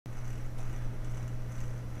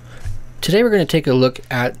Today we're going to take a look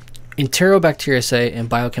at Enterobacteriaceae and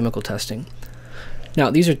biochemical testing.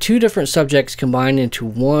 Now, these are two different subjects combined into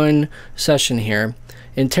one session here.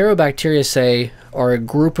 Enterobacteriaceae are a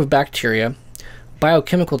group of bacteria.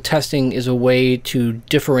 Biochemical testing is a way to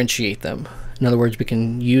differentiate them. In other words, we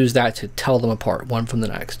can use that to tell them apart, one from the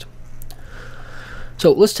next.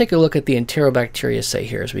 So let's take a look at the Enterobacteriaceae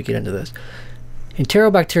here as we get into this.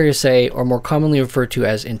 Enterobacteriaceae are more commonly referred to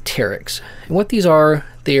as enterics. And what these are,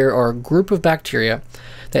 they are a group of bacteria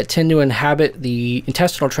that tend to inhabit the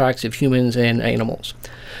intestinal tracts of humans and animals.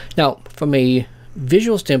 Now, from a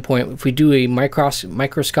visual standpoint, if we do a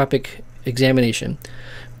microscopic examination,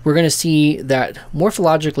 we're going to see that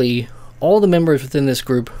morphologically, all the members within this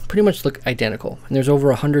group pretty much look identical. And there's over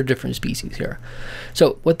 100 different species here.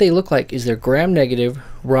 So what they look like is they're gram-negative,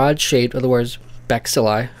 rod-shaped, otherwise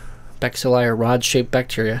bacilli. Bacilli are rod-shaped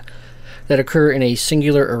bacteria that occur in a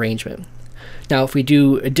singular arrangement. Now, if we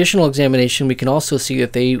do additional examination, we can also see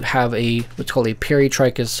that they have what's called a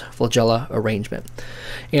peritrichous flagella arrangement.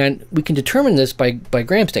 And we can determine this by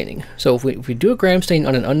gram staining. So if we do a gram stain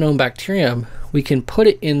on an unknown bacterium, we can put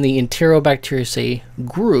it in the Enterobacteriaceae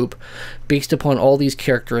group based upon all these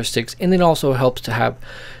characteristics, and it also helps to have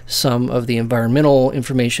some of the environmental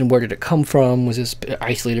information. Where did it come from? Was this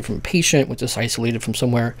isolated from a patient? Was this isolated from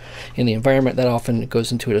somewhere in the environment? That often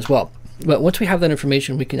goes into it as well. But once we have that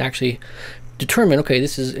information, we can actually determine, okay,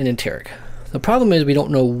 this is an enteric. The problem is we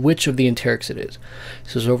don't know which of the enterics it is.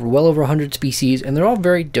 So there's well over 100 species, and they're all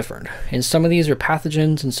very different. And some of these are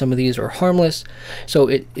pathogens, and some of these are harmless. So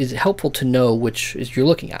it is helpful to know which is you're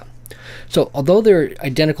looking at. So although they're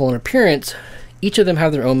identical in appearance, each of them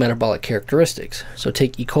have their own metabolic characteristics. So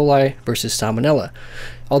take E. coli versus Salmonella.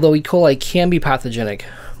 Although E. coli can be pathogenic,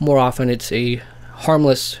 more often it's a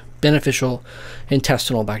harmless, beneficial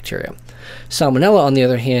intestinal bacteria. Salmonella, on the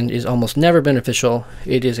other hand, is almost never beneficial.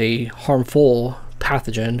 It is a harmful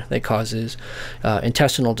pathogen that causes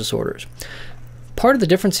intestinal disorders. Part of the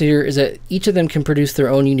difference here is that each of them can produce their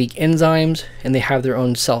own unique enzymes, and they have their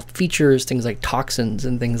own self-features, things like toxins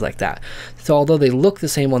and things like that. So although they look the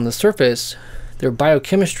same on the surface, their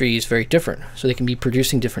biochemistry is very different. So they can be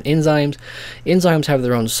producing different enzymes. Enzymes have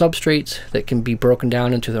their own substrates that can be broken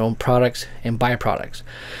down into their own products and byproducts.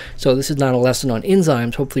 So this is not a lesson on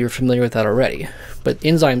enzymes. Hopefully you're familiar with that already. But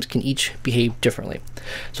enzymes can each behave differently.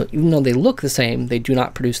 So even though they look the same, they do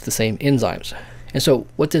not produce the same enzymes. And so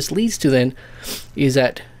what this leads to then is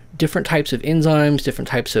that different types of enzymes, different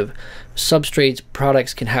types of substrates,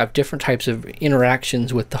 products can have different types of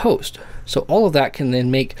interactions with the host. So all of that can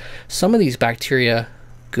then make some of these bacteria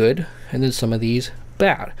good and then some of these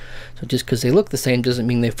bad. So just because they look the same doesn't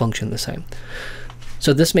mean they function the same.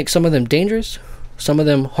 So this makes some of them dangerous, some of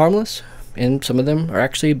them harmless, and some of them are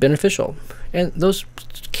actually beneficial. And those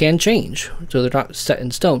can change, so they're not set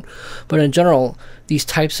in stone. But in general, these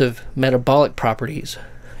types of metabolic properties,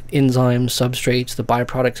 enzymes, substrates, the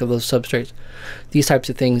byproducts of those substrates, these types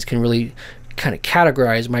of things can really kind of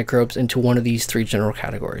categorize microbes into one of these three general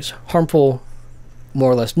categories: harmful,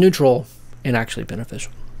 more or less neutral, and actually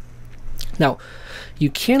beneficial. Now, you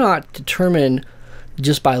cannot determine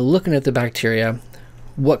just by looking at the bacteria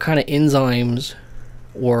what kind of enzymes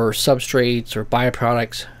or substrates or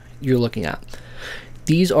byproducts you're looking at.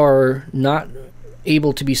 These are not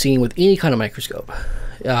able to be seen with any kind of microscope.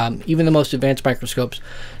 Even the most advanced microscopes,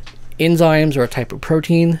 enzymes are a type of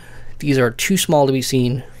protein. These are too small to be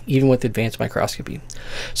seen even with advanced microscopy.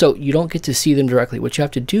 So you don't get to see them directly. What you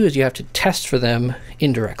have to do is you have to test for them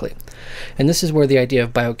indirectly. And this is where the idea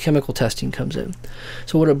of biochemical testing comes in.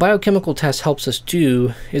 So what a biochemical test helps us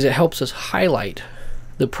do is it helps us highlight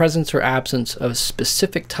the presence or absence of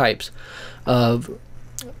specific types of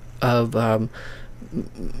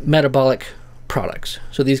metabolic products.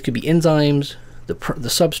 So these could be enzymes, the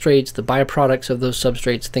substrates, the byproducts of those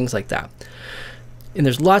substrates, things like that. And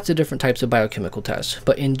there's lots of different types of biochemical tests,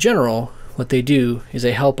 but in general, what they do is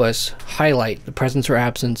they help us highlight the presence or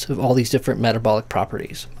absence of all these different metabolic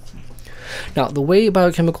properties. Now, the way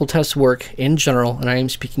biochemical tests work in general, and I am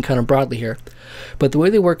speaking kind of broadly here, but the way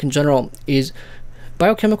they work in general is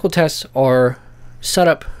biochemical tests are set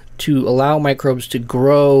up to allow microbes to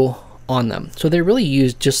grow on them. So they're really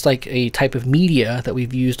used just like a type of media that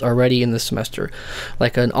we've used already in this semester,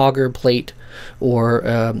 like an agar plate or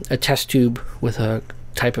a test tube with a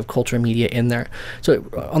type of culture media in there. So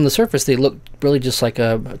on the surface, they look really just like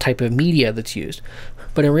a type of media that's used.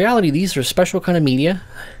 But in reality, these are special kind of media.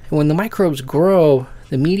 And when the microbes grow,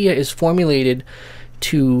 the media is formulated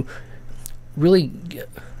to really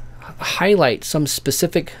highlight some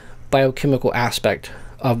specific biochemical aspect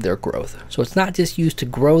of their growth. So it's not just used to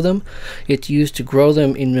grow them, it's used to grow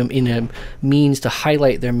them in a means to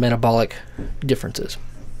highlight their metabolic differences.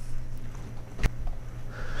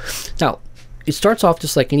 Now, it starts off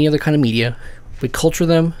just like any other kind of media. We culture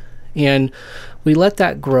them and we let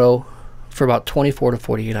that grow for about 24 to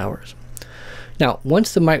 48 hours. Now,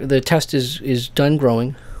 once the test is done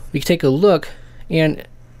growing, we can take a look and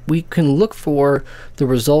we can look for the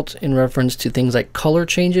results in reference to things like color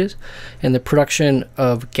changes and the production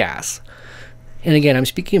of gas. And again, I'm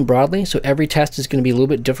speaking broadly, so every test is going to be a little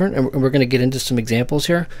bit different, and we're going to get into some examples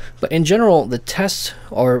here. But in general, the tests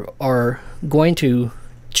are going to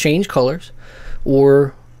change colors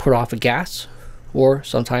or put off a gas, or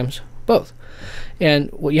sometimes both. And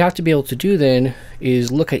what you have to be able to do then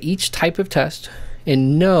is look at each type of test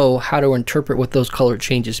and know how to interpret what those color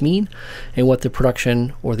changes mean and what the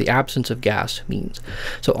production or the absence of gas means.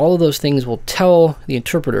 So all of those things will tell the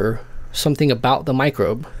interpreter something about the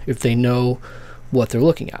microbe if they know what they're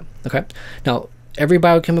looking at. Okay. Now, every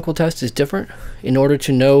biochemical test is different. In order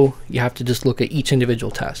to know, you have to just look at each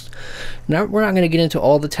individual test. Now, we're not going to get into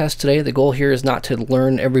all the tests today. The goal here is not to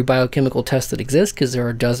learn every biochemical test that exists, because there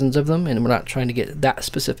are dozens of them, and we're not trying to get that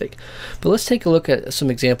specific. But let's take a look at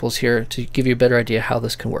some examples here to give you a better idea how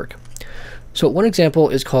this can work. So one example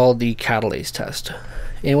is called the catalase test.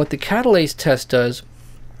 And what the catalase test does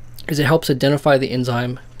is it helps identify the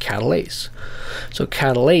enzyme catalase. So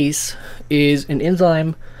catalase is an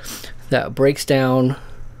enzyme that breaks down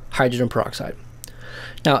hydrogen peroxide.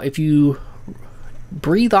 Now, if you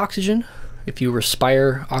breathe oxygen, if you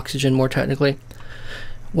respire oxygen more technically,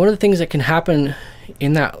 one of the things that can happen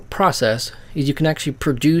in that process is you can actually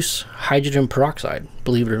produce hydrogen peroxide,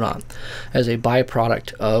 believe it or not, as a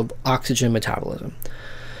byproduct of oxygen metabolism.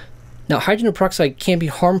 Now, hydrogen peroxide can be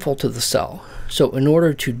harmful to the cell. So in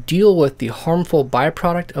order to deal with the harmful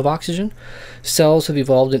byproduct of oxygen, cells have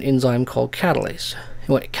evolved an enzyme called catalase. And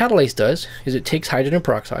what catalase does is it takes hydrogen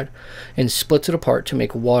peroxide and splits it apart to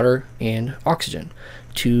make water and oxygen,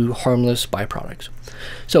 two harmless byproducts.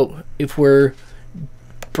 So if we're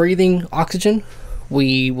breathing oxygen,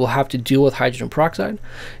 we will have to deal with hydrogen peroxide.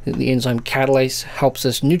 And the enzyme catalase helps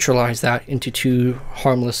us neutralize that into two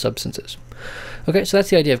harmless substances. Okay, so that's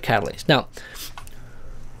the idea of catalase. Now,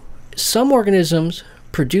 some organisms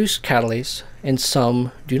produce catalase and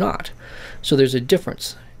some do not. So there's a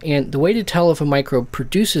difference. And the way to tell if a microbe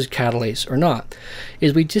produces catalase or not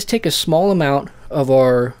is we just take a small amount of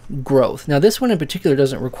our growth. Now, this one in particular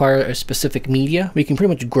doesn't require a specific media. We can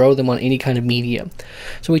pretty much grow them on any kind of media.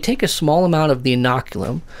 So we take a small amount of the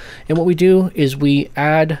inoculum, and what we do is we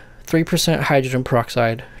add 3% hydrogen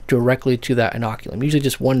peroxide directly to that inoculum. Usually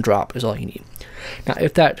just one drop is all you need. Now,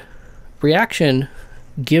 if that reaction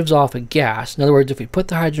gives off a gas, in other words, if we put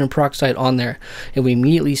the hydrogen peroxide on there and we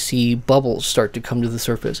immediately see bubbles start to come to the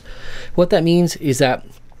surface, what that means is that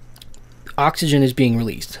oxygen is being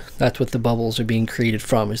released. That's what the bubbles are being created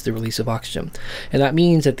from, is the release of oxygen. And that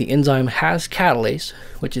means that the enzyme has catalase,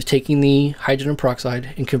 which is taking the hydrogen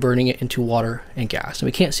peroxide and converting it into water and gas. And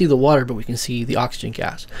we can't see the water, but we can see the oxygen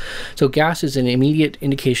gas. So gas is an immediate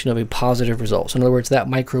indication of a positive result. So in other words, that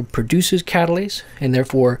microbe produces catalase and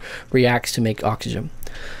therefore reacts to make oxygen.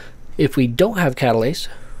 If we don't have catalase,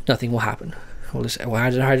 nothing will happen. We'll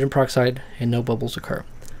add hydrogen peroxide and no bubbles occur.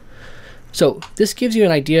 So this gives you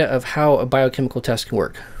an idea of how a biochemical test can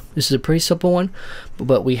work. This is a pretty simple one,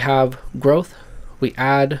 but we have growth. We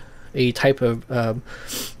add a type of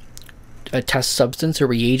a test substance or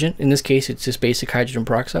reagent. In this case, it's just basic hydrogen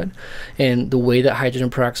peroxide. And the way that hydrogen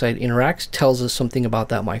peroxide interacts tells us something about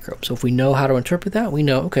that microbe. So if we know how to interpret that, we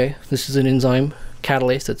know, okay, this is an enzyme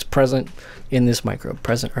catalase that's present in this microbe,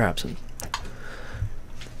 present or absent.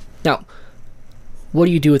 Now, what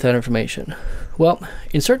do you do with that information? Well,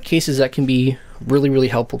 in certain cases, that can be really, really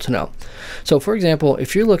helpful to know. So for example,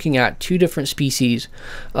 if you're looking at two different species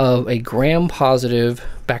of a gram-positive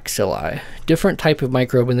bacilli, different type of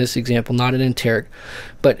microbe in this example, not an enteric,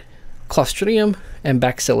 but Clostridium and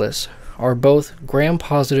Bacillus are both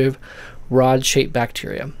gram-positive rod-shaped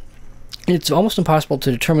bacteria. It's almost impossible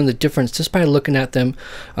to determine the difference just by looking at them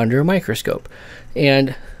under a microscope,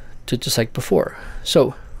 and just like before.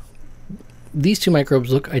 So these two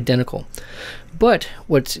microbes look identical, but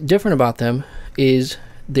what's different about them is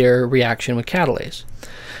their reaction with catalase.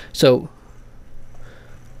 So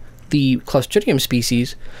the Clostridium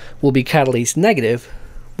species will be catalase negative,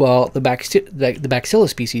 while the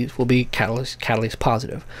Bacillus species will be catalase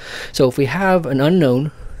positive. So if we have an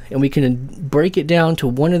unknown and we can break it down to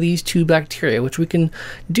one of these two bacteria, which we can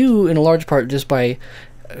do in a large part just by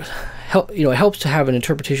it helps to have an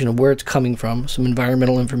interpretation of where it's coming from, some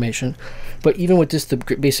environmental information. But even with just the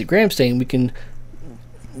basic gram stain, we can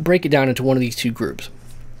break it down into one of these two groups.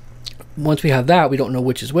 Once we have that, we don't know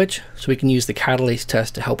which is which, so we can use the catalase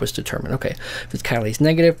test to help us determine, okay, if it's catalase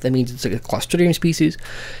negative, that means it's a Clostridium species.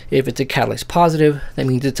 If it's a catalase positive, that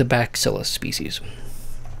means it's a Bacillus species.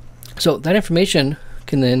 So that information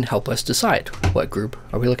can then help us decide what group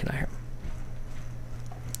are we looking at here.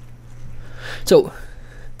 So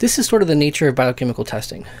this is sort of the nature of biochemical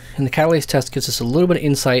testing, and the catalase test gives us a little bit of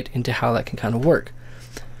insight into how that can kind of work.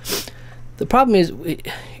 The problem is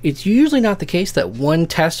it's usually not the case that one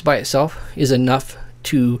test by itself is enough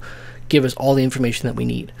to give us all the information that we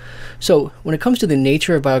need. So when it comes to the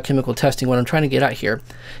nature of biochemical testing, what I'm trying to get at here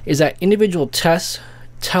is that individual tests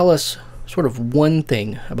tell us sort of one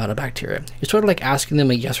thing about a bacteria. It's sort of like asking them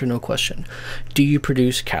a yes or no question. Do you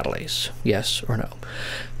produce catalase? Yes or no.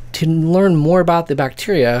 To learn more about the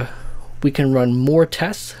bacteria, we can run more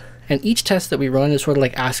tests, and each test that we run is sort of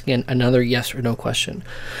like asking another yes or no question.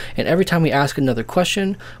 And every time we ask another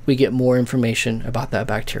question, we get more information about that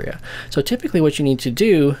bacteria. So typically what you need to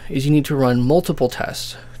do is you need to run multiple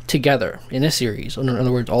tests together in a series, in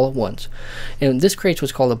other words, all at once. And this creates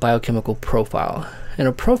what's called a biochemical profile. And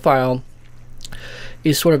a profile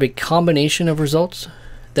is sort of a combination of results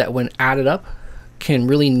that when added up can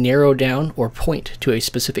really narrow down or point to a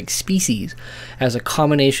specific species as a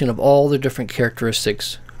combination of all the different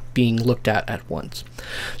characteristics being looked at once.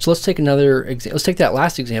 So let's take another example. Let's take that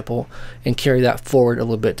last example and carry that forward a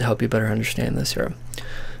little bit to help you better understand this here.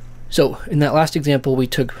 So in that last example, we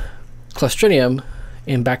took Clostridium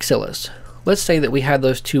and Bacillus. Let's say that we had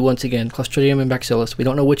those two once again, Clostridium and Bacillus. We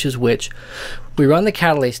don't know which is which. We run the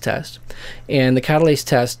catalase test, and the catalase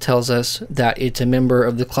test tells us that it's a member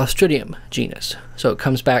of the Clostridium genus. So it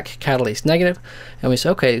comes back catalase negative, and we say,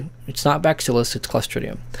 okay, it's not Bacillus, it's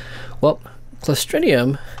Clostridium. Well,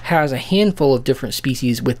 Clostridium has a handful of different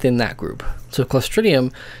species within that group. So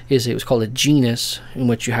Clostridium is what's called a genus in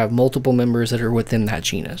which you have multiple members that are within that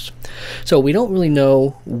genus. So we don't really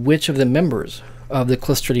know which of the members of the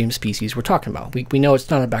Clostridium species we're talking about. We know it's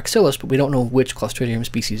not a Bacillus, but we don't know which Clostridium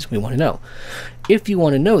species we want to know. If you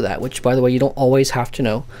want to know that, which by the way you don't always have to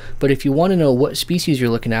know, but if you want to know what species you're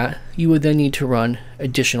looking at, you would then need to run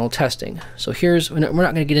additional testing. So we're not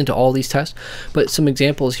going to get into all these tests, but some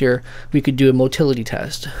examples here. We could do a motility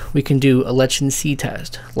test, we can do a lectin C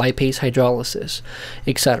test, lipase hydrolysis,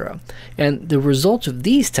 etc. And the results of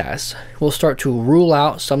these tests will start to rule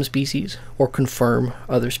out some species or confirm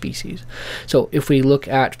other species. So if we look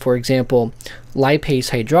at, for example, lipase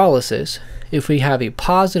hydrolysis, if we have a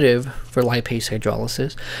positive for lipase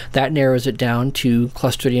hydrolysis, that narrows it down to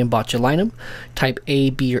Clostridium botulinum, type A,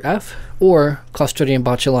 B, or F, or Clostridium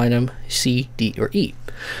botulinum C, D, or E.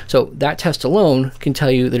 So that test alone can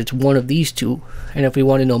tell you that it's one of these two, and if we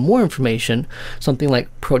want to know more information, something like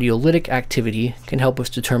proteolytic activity can help us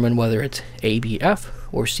determine whether it's A, B, F,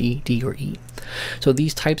 or C, D, or E. So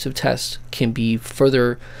these types of tests can be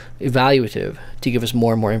further evaluative to give us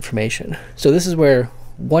more and more information. So this is where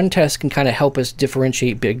one test can kind of help us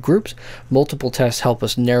differentiate big groups. Multiple tests help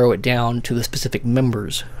us narrow it down to the specific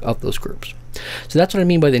members of those groups. So that's what I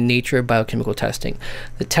mean by the nature of biochemical testing.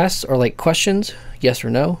 The tests are like questions, yes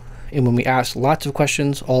or no, and when we ask lots of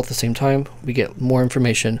questions all at the same time, we get more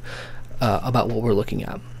information about what we're looking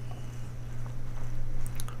at.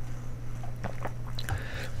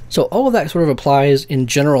 So all of that sort of applies in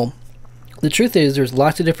general. The truth is there's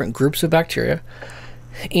lots of different groups of bacteria,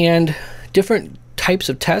 and different types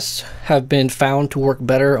of tests have been found to work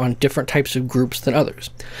better on different types of groups than others.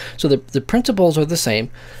 So the principles are the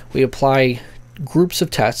same. We apply groups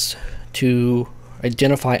of tests to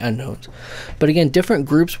identify unknowns. But again, different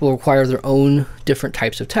groups will require their own different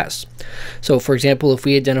types of tests. So for example, if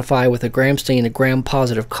we identify with a gram stain a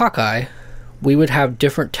gram-positive cocci, we would have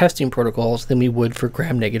different testing protocols than we would for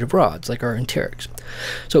gram-negative rods, like our enterics.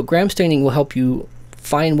 So gram staining will help you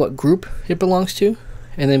find what group it belongs to,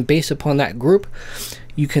 and then based upon that group,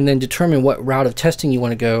 you can then determine what route of testing you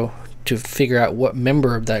want to go to figure out what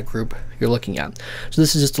member of that group you're looking at. So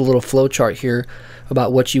this is just a little flow chart here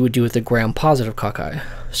about what you would do with the gram-positive cocci.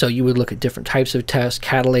 So you would look at different types of tests.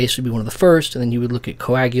 Catalase would be one of the first, and then you would look at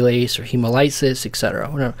coagulase or hemolysis,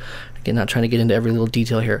 etc. Again, not trying to get into every little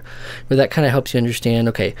detail here, but that kind of helps you understand,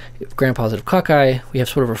 okay, gram-positive cocci, we have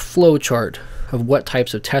sort of a flow chart of what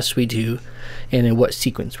types of tests we do and in what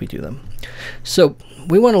sequence we do them. So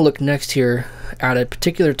we want to look next here at a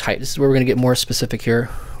particular type. This is where we're going to get more specific here.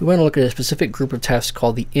 We want to look at a specific group of tests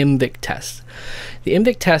called the MVIC test. The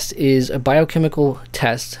MVIC test is a biochemical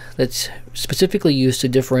test that's specifically used to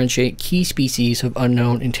differentiate key species of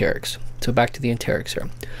unknown enterics. So back to the enterics here.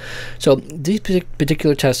 So these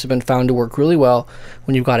particular tests have been found to work really well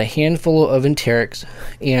when you've got a handful of enterics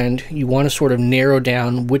and you want to sort of narrow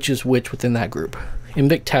down which is which within that group.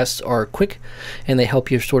 IMVIC tests are quick and they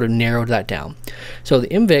help you sort of narrow that down. So the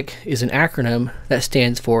IMVIC is an acronym that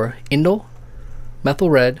stands for indole, methyl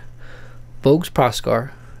red, Voges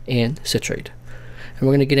Proscar, and citrate. And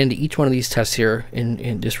we're going to get into each one of these tests here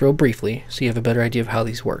in just real briefly so you have a better idea of how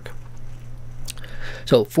these work.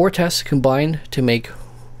 So 4 tests combined to make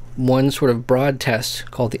one sort of broad test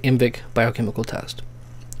called the IMVIC biochemical test.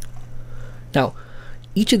 Now,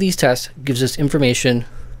 each of these tests gives us information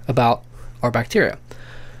about our bacteria.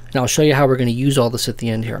 Now I'll show you how we're going to use all this at the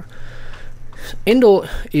end here. Indole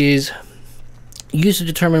is used to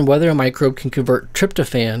determine whether a microbe can convert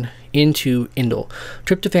tryptophan into indole.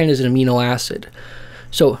 Tryptophan is an amino acid.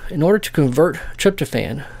 So in order to convert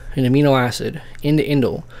tryptophan, an amino acid, into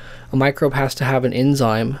indole, a microbe has to have an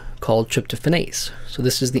enzyme called tryptophanase. So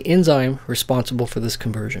this is the enzyme responsible for this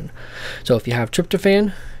conversion. So if you have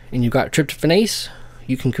tryptophan and you've got tryptophanase,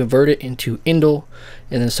 you can convert it into indole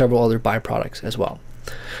and then several other byproducts as well.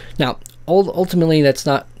 Now, ultimately that's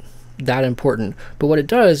not that important, but what it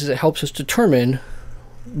does is it helps us determine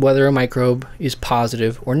whether a microbe is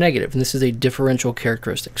positive or negative. And this is a differential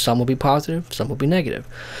characteristic. Some will be positive, some will be negative.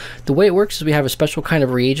 The way it works is we have a special kind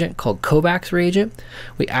of reagent called Kovacs reagent.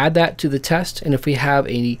 We add that to the test, and if we have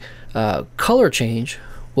a color change,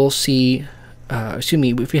 we'll see,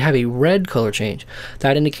 if we have a red color change,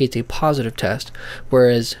 that indicates a positive test,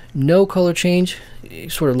 whereas no color change,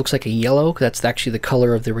 it sort of looks like a yellow. That's actually the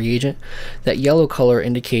color of the reagent. That yellow color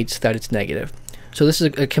indicates that it's negative. So this is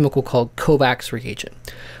a chemical called Kovacs reagent.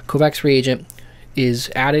 Kovacs reagent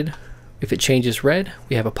is added. If it changes red,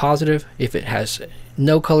 we have a positive. If it has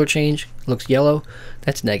no color change, looks yellow,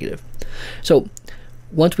 that's negative. So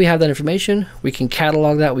once we have that information, we can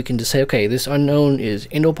catalog that. We can just say, okay, this unknown is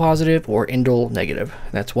indole positive or indole negative.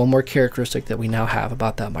 That's one more characteristic that we now have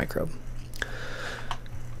about that microbe.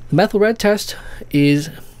 The methyl red test is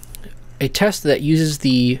a test that uses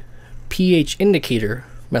the pH indicator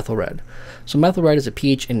methyl red. So methyl red is a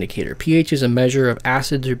pH indicator. pH is a measure of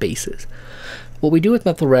acids or bases. What we do with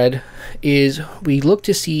methyl red is we look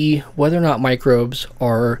to see whether or not microbes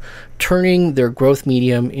are turning their growth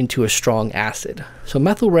medium into a strong acid. So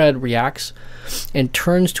methyl red reacts and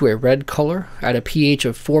turns to a red color at a pH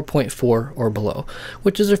of 4.4 or below,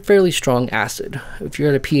 which is a fairly strong acid. If you're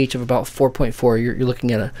at a pH of about 4.4, you're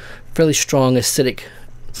looking at a fairly strong acidic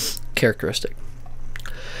characteristic.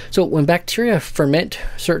 So when bacteria ferment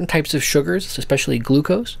certain types of sugars, especially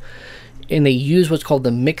glucose, and they use what's called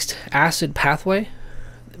the mixed acid pathway.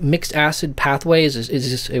 Mixed acid pathway is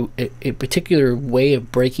just a particular way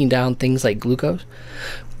of breaking down things like glucose.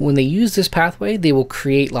 When they use this pathway, they will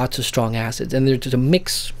create lots of strong acids, and there's a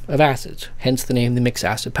mix of acids, hence the name the mixed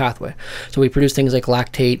acid pathway. So we produce things like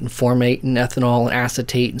lactate and formate and ethanol and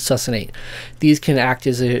acetate and succinate. These can act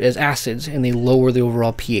as acids, and they lower the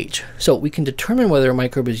overall pH. So we can determine whether a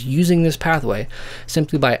microbe is using this pathway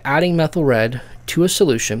simply by adding methyl red to a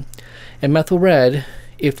solution. And methyl red,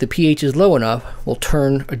 if the pH is low enough, will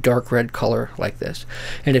turn a dark red color like this.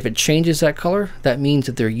 And if it changes that color, that means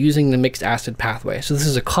that they're using the mixed acid pathway. So this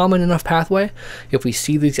is a common enough pathway. If we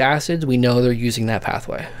see these acids, we know they're using that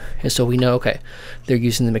pathway. And so we know, okay, they're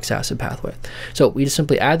using the mixed acid pathway. So we just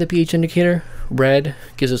simply add the pH indicator. Red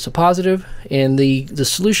gives us a positive, and the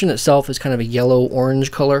solution itself is kind of a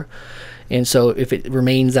yellow-orange color. And so if it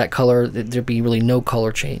remains that color, there'd be really no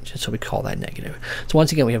color change. And so we call that negative. So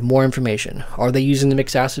once again, we have more information. Are they using the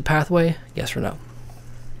mixed acid pathway? Yes or no?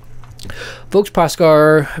 Voges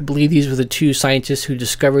Proscar, I believe these were the two scientists who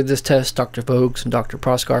discovered this test, Dr. Voges and Dr.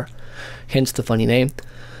 Proscar, hence the funny name,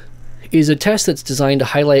 is a test that's designed to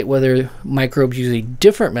highlight whether microbes use a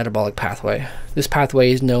different metabolic pathway. This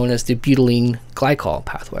pathway is known as the butylene glycol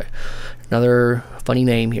pathway. Another funny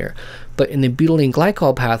name here. But in the butylene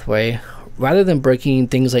glycol pathway, rather than breaking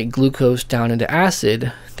things like glucose down into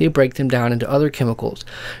acid, they break them down into other chemicals.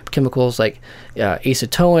 Chemicals like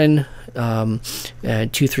acetone and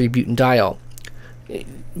 2,3-butanediol.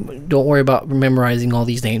 Don't worry about memorizing all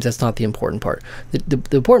these names. That's not the important part.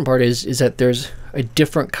 The important part is that there's a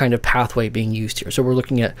different kind of pathway being used here. So we're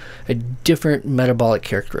looking at a different metabolic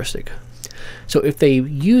characteristic. So if they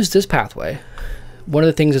use this pathway, one of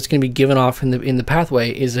the things that's going to be given off in the pathway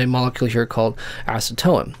is a molecule here called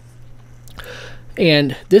acetone.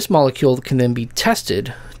 And this molecule can then be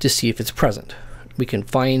tested to see if it's present. We can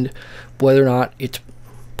find whether or not it's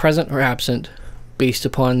present or absent based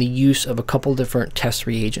upon the use of a couple different test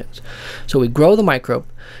reagents. So we grow the microbe,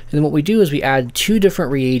 and then what we do is we add two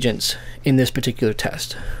different reagents in this particular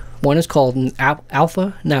test. One is called an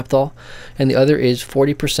alpha naphthol, and the other is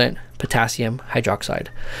 40% potassium hydroxide.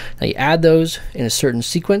 Now you add those in a certain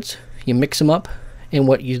sequence, you mix them up, and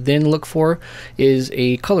what you then look for is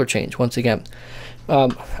a color change. Once again,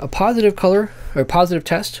 a positive color or positive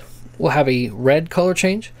test will have a red color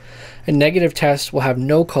change. A negative test will have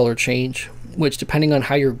no color change, which depending on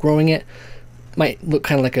how you're growing it might look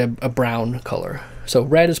kind of like a brown color. So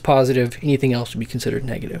red is positive, anything else would be considered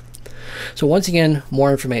negative. So once again,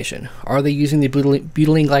 more information. Are they using the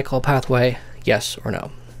butylene glycol pathway? Yes or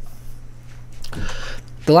no?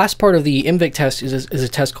 The last part of the IMVIC test is a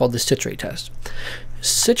test called the citrate test.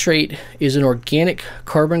 Citrate is an organic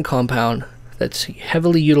carbon compound that's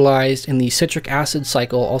heavily utilized in the citric acid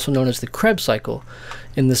cycle, also known as the Krebs cycle,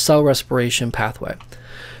 in the cell respiration pathway.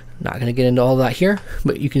 Not going to get into all that here,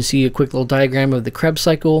 but you can see a quick little diagram of the Krebs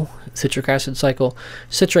cycle, citric acid cycle.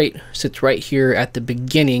 Citrate sits right here at the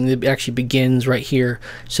beginning. It actually begins right here.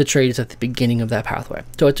 Citrate is at the beginning of that pathway.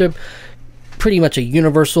 So it's pretty much a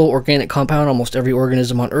universal organic compound. Almost every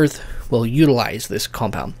organism on Earth will utilize this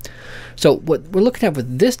compound. So what we're looking at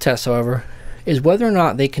with this test, however, is whether or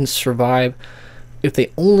not they can survive if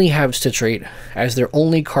they only have citrate as their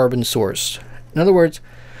only carbon source. In other words,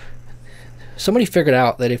 somebody figured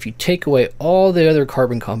out that if you take away all the other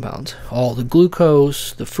carbon compounds, all the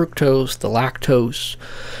glucose, the fructose, the lactose,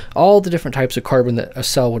 all the different types of carbon that a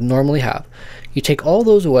cell would normally have, you take all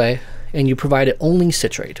those away and you provide it only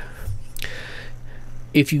citrate.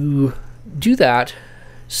 If you do that,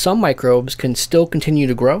 some microbes can still continue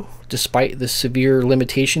to grow despite the severe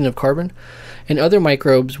limitation of carbon, and other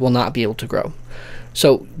microbes will not be able to grow.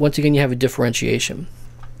 So once again, you have a differentiation.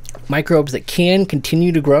 Microbes that can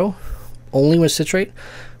continue to grow only with citrate,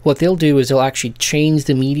 what they'll do is they'll actually change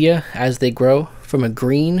the media as they grow from a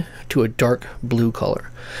green to a dark blue color.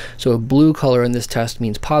 So a blue color in this test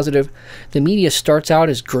means positive. The media starts out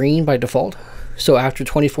as green by default. So after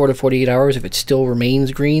 24 to 48 hours, if it still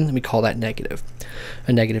remains green, we call that negative,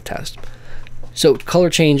 a negative test. So color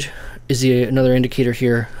change is another indicator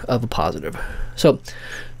here of a positive. So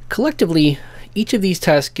collectively, each of these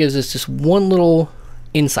tests gives us just one little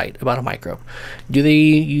insight about a microbe. Do they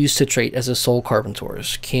use citrate as a sole carbon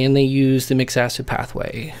source? Can they use the mixed acid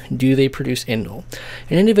pathway? Do they produce indole?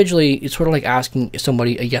 And individually, it's sort of like asking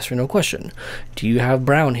somebody a yes or no question. Do you have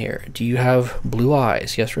brown hair? Do you have blue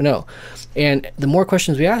eyes? Yes or no? And the more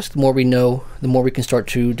questions we ask, the more we know, the more we can start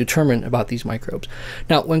to determine about these microbes.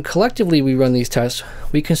 Now, when collectively we run these tests,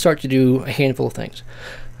 we can start to do a handful of things.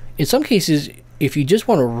 In some cases, if you just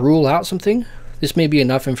want to rule out something, this may be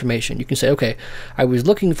enough information. You can say, okay, I was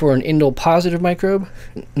looking for an indole positive microbe,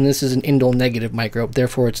 and this is an indole negative microbe.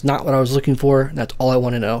 Therefore, it's not what I was looking for. That's all I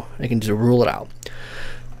want to know. I can just rule it out.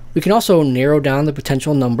 We can also narrow down the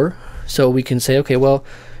potential number. So we can say, okay, well,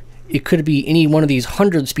 it could be any one of these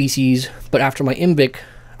 100 species, but after my IMVIC,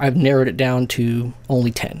 I've narrowed it down to only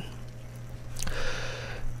 10.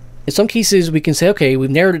 In some cases, we can say, okay, we've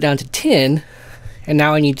narrowed it down to 10, and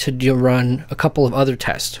now I need to run a couple of other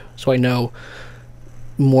tests so I know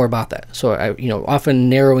more about that. So often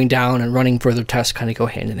narrowing down and running further tests kind of go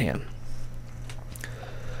hand in hand.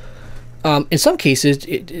 In some cases,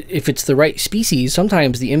 if it's the right species,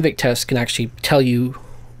 sometimes the IMVIC test can actually tell you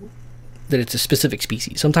that it's a specific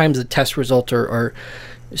species. Sometimes the test results are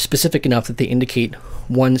specific enough that they indicate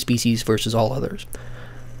one species versus all others.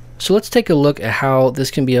 So let's take a look at how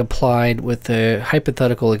this can be applied with a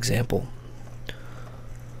hypothetical example.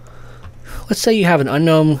 Let's say you have an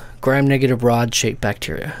unknown gram-negative rod-shaped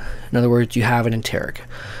bacteria. In other words, you have an enteric.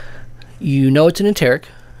 You know it's an enteric,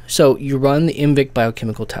 so you run the IMVIC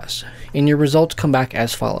biochemical test, and your results come back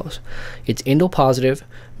as follows. It's indole positive,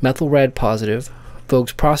 methyl red positive,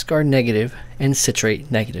 Voges proscar negative, and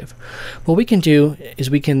citrate negative. What we can do is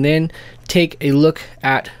we can then take a look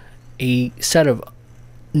at a set of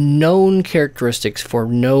known characteristics for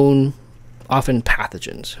known, often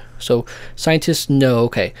pathogens. So scientists know,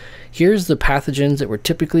 okay, here's the pathogens that we're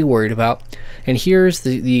typically worried about, and here's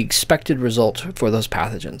the expected result for those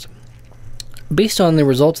pathogens. Based on the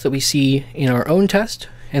results that we see in our own test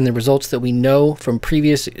and the results that we know from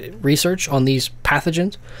previous research on these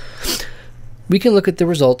pathogens, we can look at the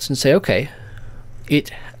results and say, okay, it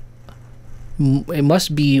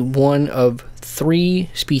must be one of 3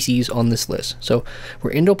 species on this list. So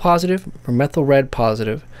we're indole positive, we're methyl red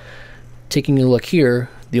positive. Taking a look here,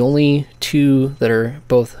 the only 2 that are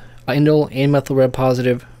both indole and methyl red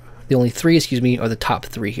positive, the only 3, excuse me, are the top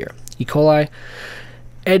 3 here. E. coli,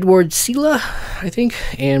 Edwardsella, I think,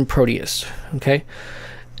 and Proteus, okay?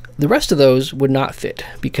 The rest of those would not fit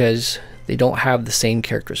because they don't have the same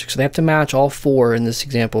characteristics. So they have to match all 4 in this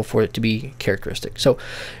example for it to be characteristic. So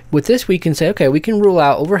with this, we can say, okay, we can rule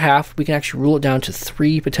out over half. We can actually rule it down to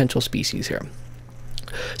 3 potential species here.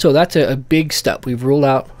 So that's a big step. We've ruled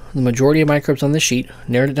out the majority of microbes on this sheet,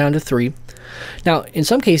 narrowed it down to 3. Now, in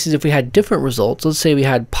some cases, if we had different results, let's say we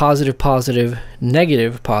had positive, positive,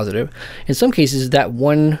 negative, positive, in some cases that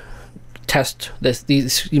one test,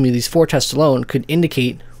 these 4 tests alone could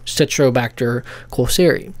indicate Citrobacter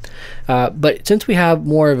coulseri. But since we have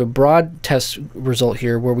more of a broad test result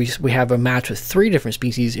here where we have a match with 3 different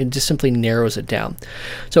species, it just simply narrows it down.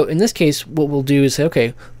 So in this case, what we'll do is say,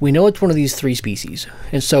 okay, we know it's one of these 3 species.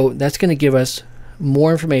 And so that's going to give us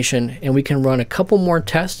more information, and we can run a couple more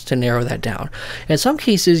tests to narrow that down. In some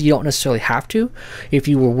cases, you don't necessarily have to. If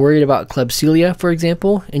you were worried about Klebsiella, for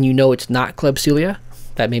example, and you know it's not Klebsiella,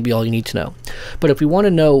 that may be all you need to know. But if we want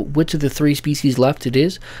to know which of the 3 species left it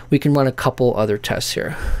is, we can run a couple other tests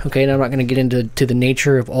here. Okay, and I'm not going to get into the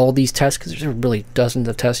nature of all these tests because there's really dozens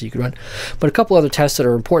of tests you could run. But a couple other tests that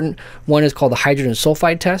are important. One is called the hydrogen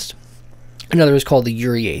sulfide test. Another is called the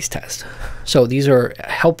urease test. So these are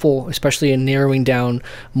helpful, especially in narrowing down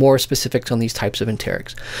more specifics on these types of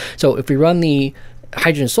enterics. So if we run the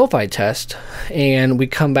hydrogen sulfide test and we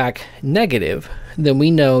come back negative, then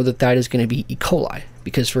we know that that is going to be E. coli,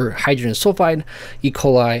 because for hydrogen sulfide, E.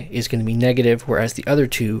 coli is going to be negative, whereas the other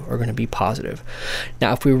 2 are going to be positive.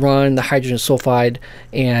 Now, if we run the hydrogen sulfide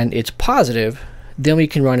and it's positive, then we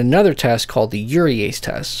can run another test called the urease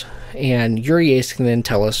test, and urease can then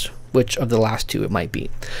tell us which of the last 2 it might be.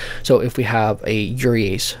 So if we have a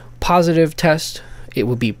urease positive test, it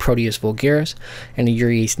would be Proteus vulgaris, and a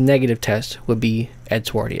urease negative test would be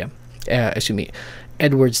Edwardsia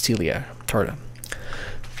tarda.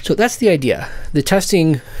 So that's the idea. The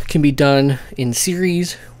testing can be done in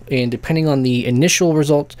series, and depending on the initial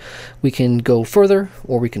result, we can go further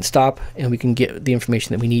or we can stop, and we can get the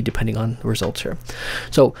information that we need depending on the results here.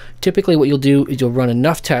 So typically what you'll do is you'll run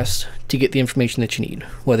enough tests to get the information that you need,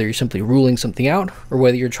 whether you're simply ruling something out or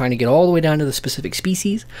whether you're trying to get all the way down to the specific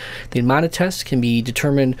species. The amount of tests can be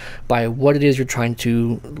determined by what it is you're trying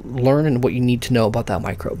to learn and what you need to know about that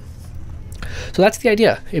microbe. So that's the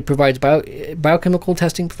idea. It provides biochemical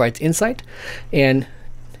testing, provides insight, and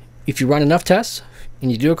if you run enough tests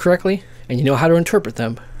and you do it correctly and you know how to interpret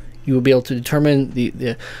them, you will be able to determine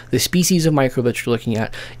the species of microbe that you're looking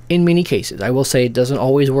at in many cases. I will say it doesn't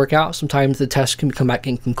always work out. Sometimes the tests can come back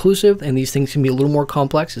inconclusive, and these things can be a little more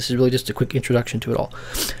complex. This is really just a quick introduction to it all.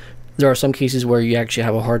 There are some cases where you actually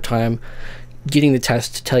have a hard time getting the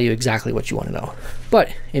test to tell you exactly what you want to know. But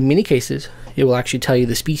in many cases, it will actually tell you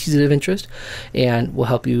the species of interest and will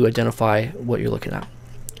help you identify what you're looking at.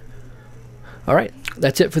 All right,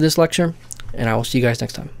 that's it for this lecture, and I will see you guys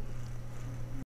next time.